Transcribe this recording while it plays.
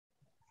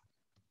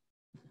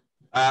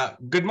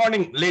Good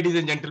morning, ladies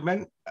and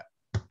gentlemen.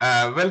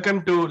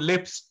 Welcome to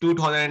LIBSS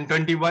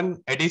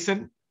 2021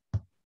 edition.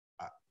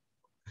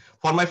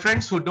 For my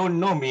friends who don't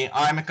know me,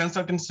 I'm a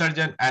consultant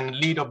surgeon and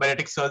lead of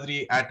bariatric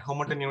surgery at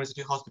Homerton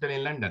University Hospital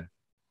in London.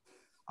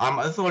 I'm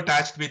also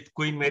attached with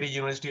Queen Mary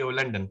University of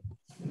London.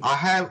 I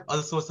have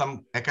also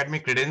some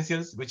academic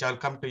credentials, which I'll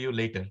come to you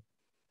later.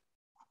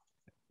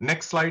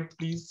 Next slide,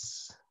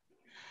 please.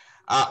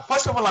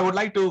 First of all, I would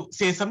like to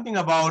say something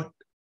about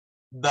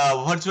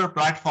the virtual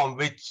platform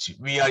which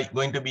we are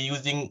going to be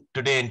using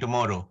today and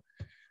tomorrow.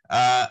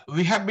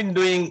 We have been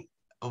doing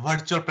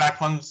virtual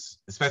platforms,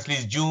 especially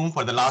Zoom,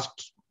 for the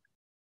last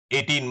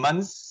 18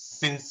 months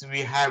since we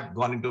have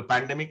gone into a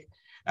pandemic,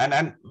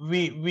 and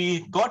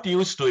we got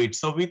used to it.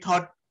 So we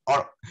thought,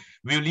 or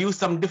we'll use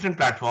some different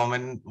platform,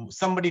 and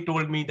somebody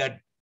told me that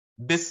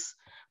this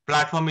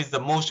platform is the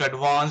most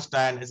advanced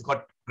and it's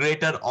got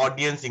greater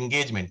audience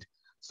engagement.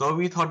 So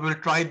we thought we'll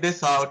try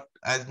this out,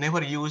 as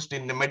never used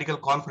in the medical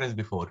conference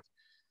before.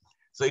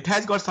 So it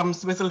has got some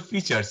special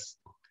features.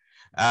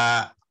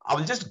 I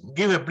will just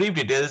give a brief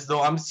details,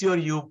 though I'm sure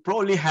you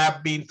probably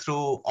have been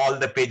through all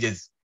the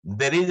pages.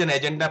 There is an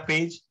agenda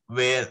page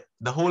where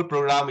the whole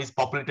program is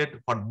populated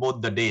for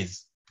both the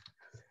days.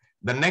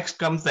 The next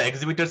comes the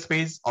exhibitors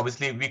page.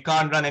 Obviously, we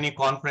can't run any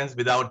conference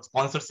without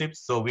sponsorships,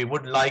 so we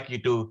would like you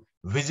to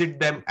visit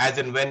them as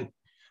and when,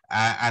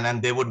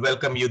 and they would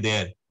welcome you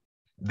there.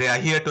 They are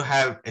here to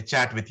have a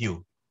chat with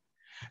you.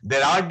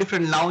 There are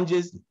different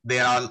lounges. They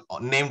are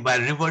named by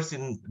rivers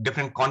in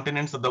different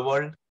continents of the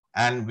world.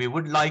 And we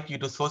would like you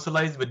to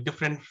socialize with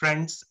different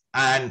friends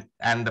and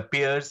the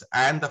peers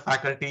and the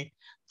faculty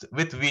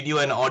with video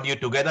and audio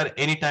together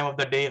any time of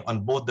the day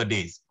on both the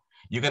days.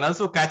 You can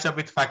also catch up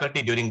with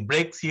faculty during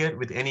breaks here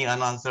with any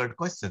unanswered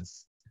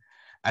questions.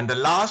 And the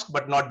last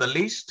but not the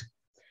least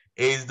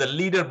is the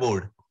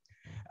leaderboard.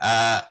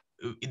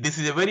 This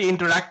is a very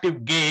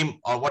interactive game,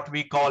 or what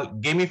we call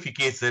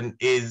gamification.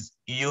 Is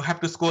you have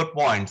to score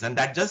points, and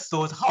that just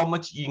shows how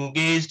much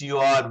engaged you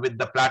are with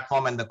the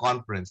platform and the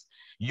conference.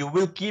 You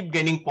will keep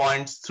gaining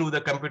points through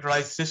the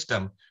computerized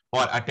system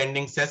for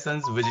attending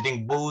sessions,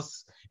 visiting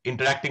booths,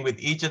 interacting with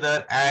each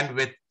other, and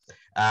with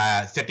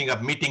setting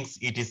up meetings,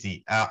 etc.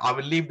 I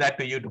will leave that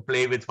to you to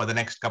play with for the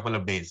next couple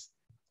of days.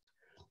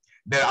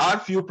 There are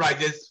few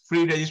prizes: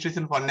 free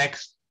registration for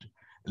next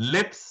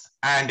LIBSS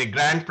and a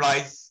grand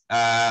prize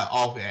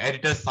of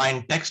editor's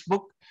signed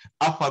textbook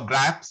up for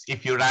grabs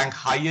if you rank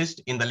highest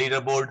in the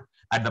leaderboard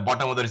at the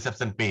bottom of the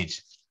reception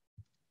page.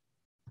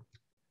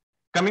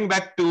 Coming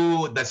back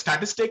to the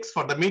statistics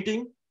for the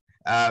meeting,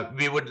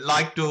 we would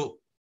like to,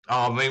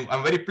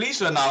 I'm very pleased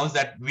to announce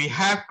that we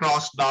have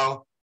crossed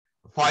now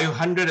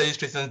 500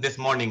 registrations this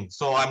morning.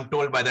 So I'm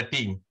told by the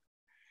team,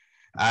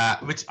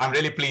 which I'm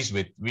really pleased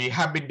with. We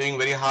have been doing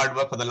very hard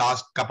work for the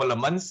last couple of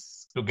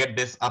months to get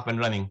this up and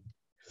running.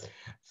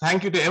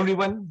 Thank you to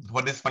everyone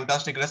for this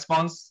fantastic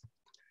response.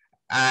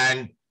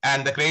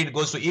 And the credit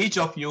goes to each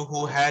of you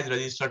who has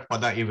registered for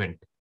the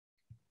event.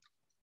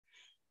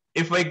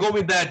 If I go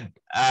with that,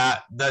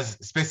 the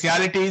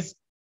specialities,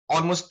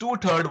 almost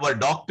 2/3 were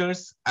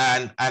doctors,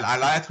 and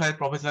allied health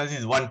professionals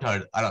is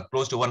 1/3,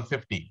 close to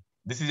 150.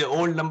 This is an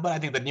old number. I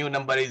think the new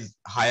number is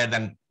higher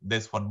than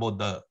this for both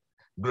the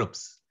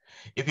groups.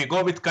 If you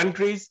go with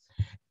countries,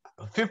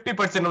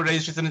 50% of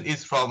registration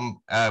is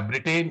from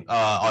Britain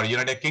or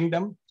United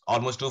Kingdom,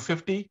 almost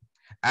 250,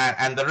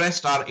 and the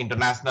rest are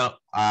international,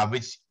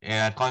 which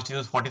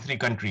constitutes 43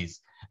 countries,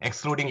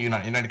 excluding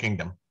United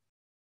Kingdom.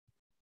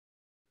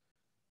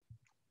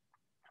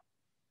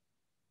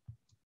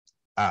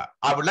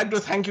 I would like to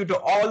thank you to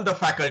all the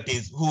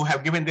faculties who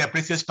have given their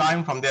precious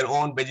time from their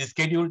own busy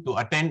schedule to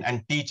attend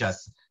and teach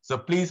us. So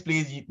please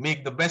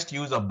make the best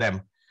use of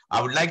them.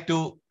 I would like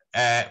to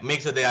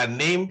make sure they are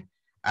named.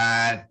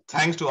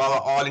 Thanks to our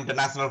all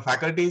international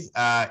faculties.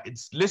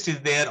 Its list is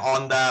there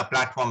on the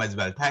platform as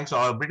well. Thanks to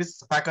our British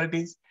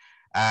faculties.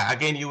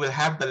 Again, you will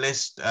have the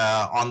list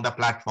on the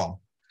platform.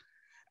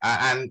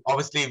 And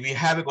obviously, we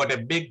have got a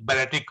big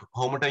bariatric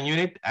Homerton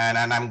unit, and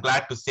I'm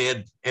glad to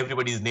say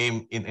everybody's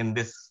name in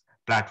this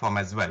platform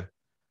as well.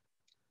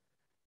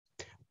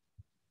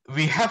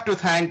 We have to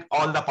thank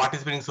all the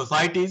participating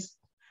societies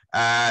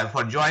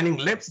for joining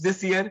LIBSS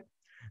this year.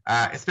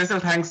 A special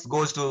thanks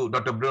goes to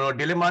Dr. Bruno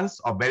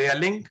Dillemans of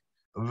Barialink,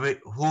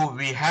 who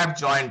we have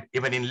joined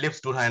even in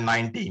LIBSS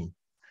 2019.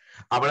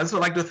 I would also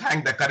like to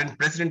thank the current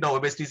president of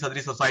Obesity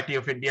Surgery Society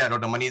of India,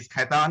 Dr. Manish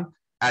Khaitan,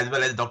 as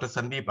well as Dr.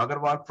 Sandeep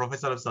Agrawal,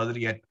 Professor of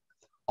Surgery at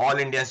All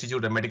India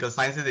Institute of Medical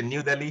Sciences in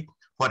New Delhi,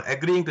 for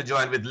agreeing to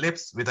join with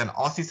LIBSS with an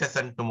Aussie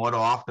session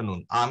tomorrow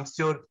afternoon. I'm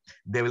sure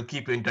they will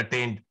keep you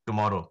entertained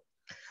tomorrow.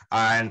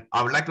 And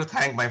I would like to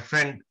thank my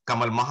friend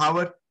Kamal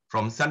Mahavar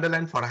from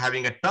Sunderland for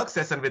having a talk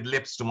session with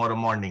LIBSS tomorrow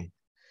morning.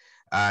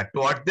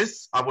 Toward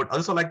this, I would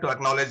also like to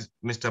acknowledge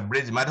Mr.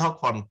 Bridge Maddock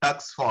from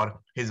Tux for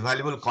his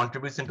valuable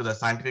contribution to the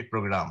scientific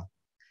program.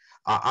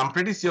 I'm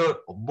pretty sure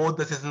both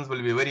the sessions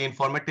will be very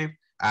informative,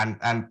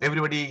 and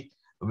everybody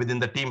within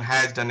the team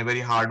has done a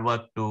very hard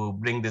work to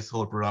bring this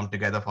whole program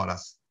together for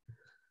us.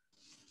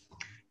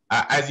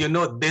 As you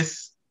know,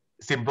 this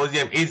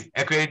Symposium is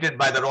accredited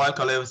by the Royal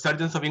College of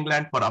Surgeons of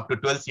England for up to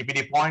 12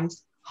 CPD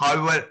points.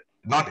 However,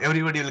 not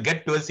everybody will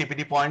get 12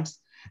 CPD points.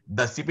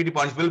 The CPD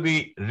points will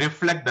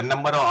reflect the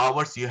number of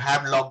hours you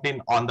have logged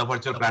in on the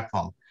virtual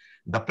platform.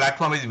 The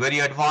platform is very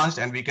advanced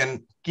and we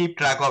can keep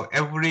track of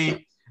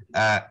every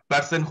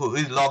person who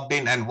is logged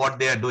in and what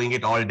they are doing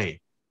it all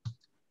day.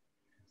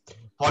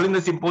 Following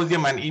the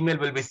symposium, an email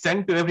will be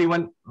sent to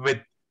everyone with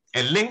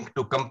a link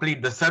to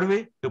complete the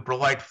survey to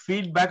provide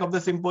feedback of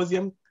the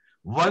symposium.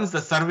 Once the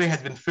survey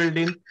has been filled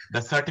in,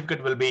 the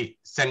certificate will be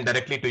sent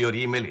directly to your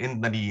email in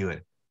the email.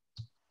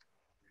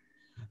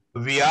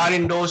 We are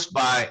endorsed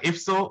by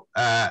LIBSS,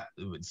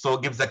 so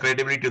gives the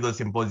credibility to the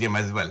symposium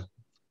as well.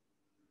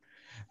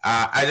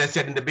 As I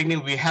said in the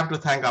beginning, we have to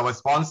thank our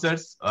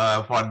sponsors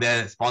for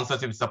their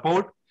sponsorship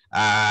support.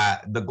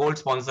 The gold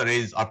sponsor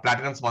is, or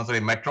platinum sponsor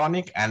is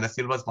Medtronic, and the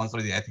silver sponsor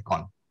is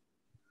Ethicon.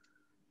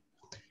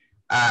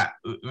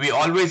 We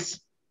always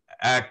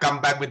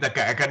come back with the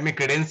academic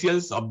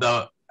credentials of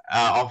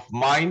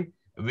mine.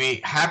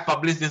 We have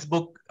published this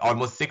book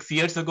almost 6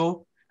 years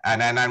ago,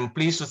 and I'm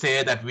pleased to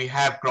say that we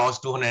have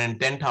crossed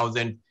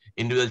 210,000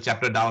 individual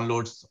chapter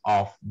downloads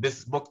of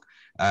this book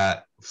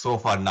so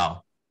far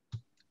now.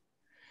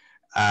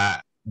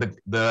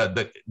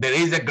 There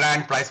is a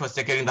grand prize for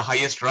securing the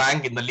highest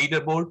rank in the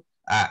leaderboard,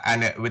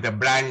 and with a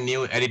brand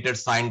new editor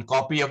signed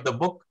copy of the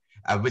book,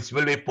 which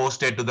will be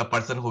posted to the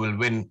person who will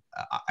win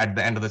at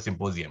the end of the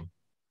symposium.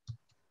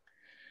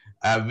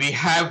 We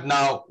have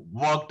now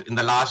worked in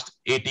the last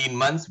 18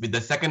 months with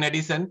the second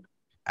edition,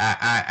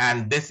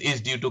 and this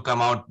is due to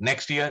come out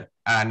next year.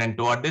 And then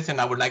toward this, and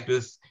I would like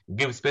to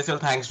give special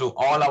thanks to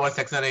all our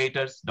section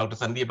editors, Dr.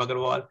 Sanjay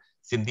Agrawal,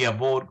 Cynthia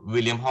Borg,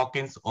 William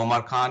Hawkins,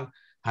 Omar Khan,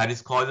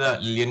 Haris Khoza,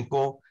 Lilian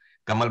Ko,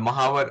 Kamal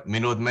Mahavar,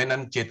 Minod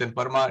Menon, Chetan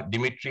Parma,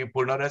 Dimitri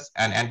Purnaras,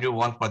 and Andrew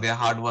Wong for their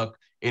hard work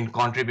in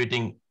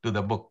contributing to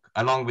the book,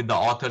 along with the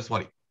authors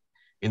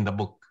in the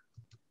book.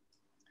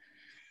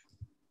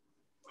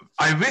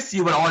 I wish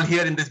you were all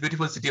here in this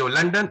beautiful city of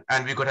London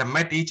and we could have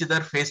met each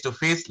other face to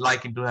face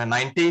like in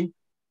 2019,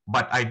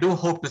 but I do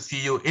hope to see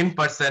you in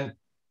person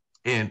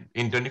in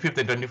 25th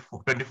and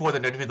 24th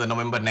and 25th of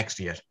November next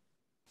year.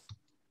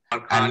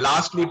 And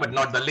lastly, but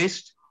not the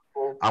least,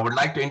 I would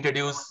like to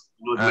introduce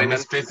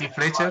Ms. Tracey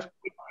Fletcher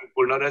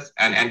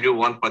and Andrew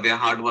Wong for their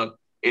hard work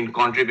in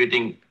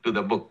contributing to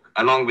the book,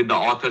 along with the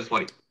authors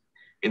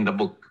in the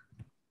book.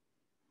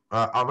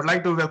 I would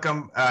like to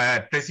welcome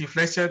Tracey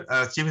Fletcher,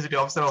 Chief Executive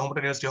Officer of Homerton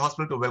University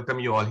Hospital, to welcome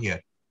you all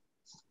here.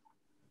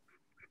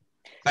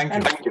 Thank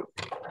you. Thank you.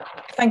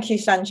 Thank you,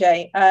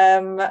 Sanjay.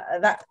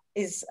 That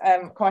is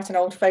quite an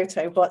old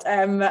photo, but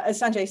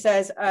as Sanjay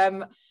says,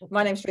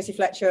 my name is Tracey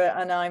Fletcher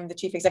and I'm the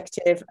Chief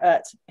Executive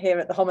here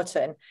at the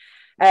Homerton.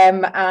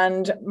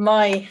 And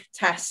my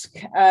task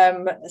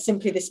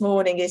simply this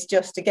morning is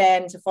just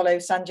again to follow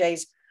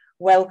Sanjay's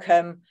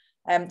welcome,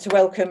 to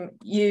welcome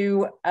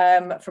you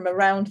from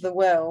around the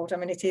world. I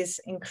mean, it is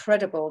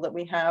incredible that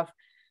we have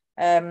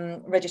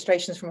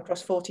registrations from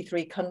across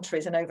 43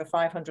 countries and over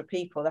 500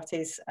 people. That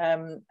is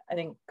an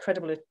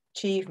incredible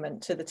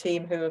achievement to the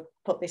team who have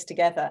put this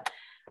together,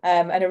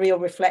 and a real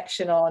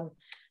reflection on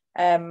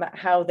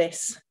how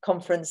this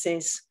conference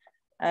is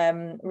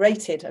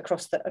rated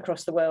across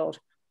the world.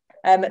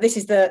 This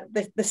is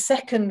the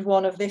second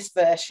one of this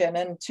version,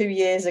 and 2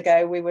 years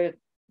ago we were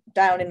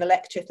down in the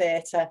lecture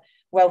theatre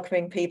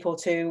welcoming people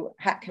to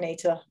Hackney,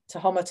 to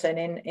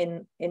Homerton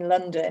in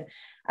London.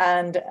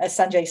 And as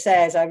Sanjay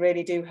says, I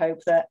really do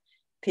hope that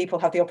people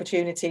have the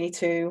opportunity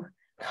to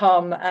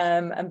come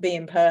and be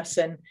in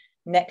person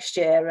next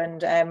year,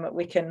 and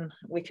we can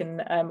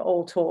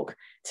all talk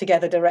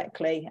together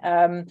directly.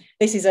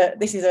 This is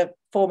a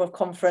form of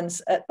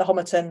conference at the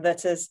Homerton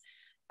that has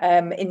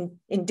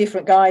in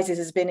different guises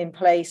has been in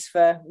place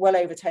for well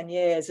over 10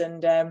 years,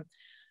 and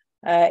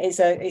it's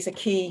a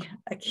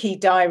key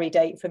diary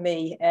date for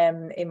me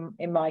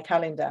in my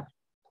calendar.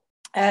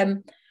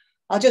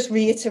 I'll just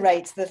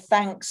reiterate the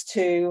thanks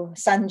to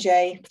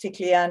Sanjay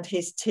particularly and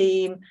his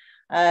team,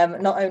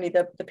 not only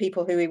the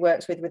people who he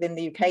works with within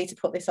the UK to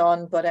put this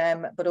on,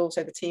 but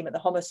also the team at the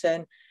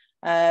Homerton.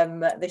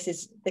 This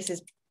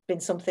has been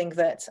something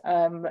that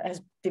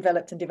has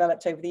developed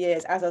over the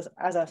years, as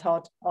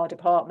our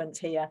department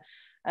here,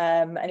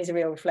 and is a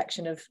real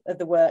reflection of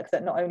the work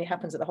that not only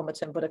happens at the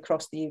Homerton but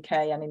across the UK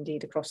and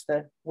indeed across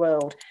the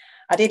world.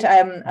 I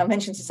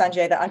mentioned to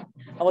Sanjay that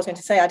I was going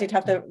to say I did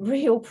have the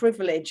real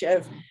privilege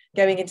of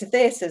going into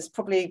theatres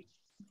probably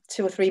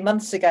 2 or 3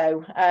 months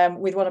ago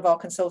with one of our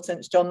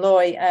consultants, John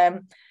Loy,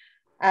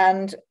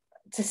 and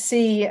to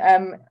see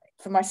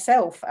for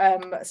myself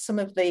some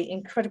of the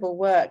incredible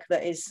work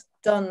that is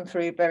done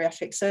through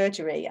bariatric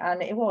surgery,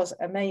 and it was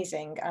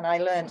amazing, and I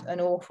learned an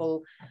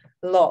awful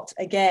lot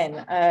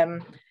again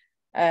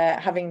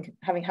having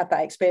had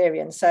that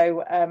experience.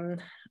 So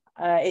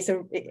it's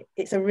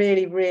a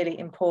really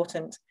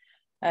important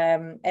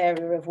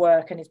area of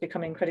work, and it's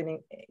become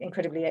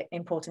incredibly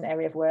important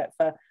area of work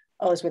for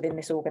us within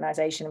this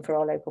organisation and for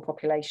our local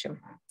population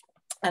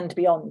and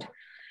beyond.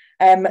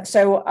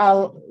 So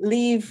I'll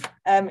leave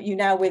you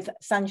now with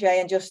Sanjay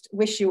and just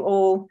wish you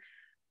all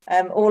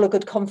a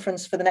good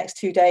conference for the next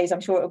 2 days.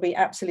 I'm sure it'll be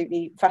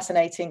absolutely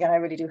fascinating, and I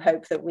really do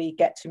hope that we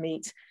get to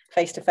meet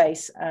face to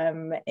face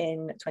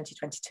in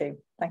 2022.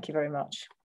 Thank you very much.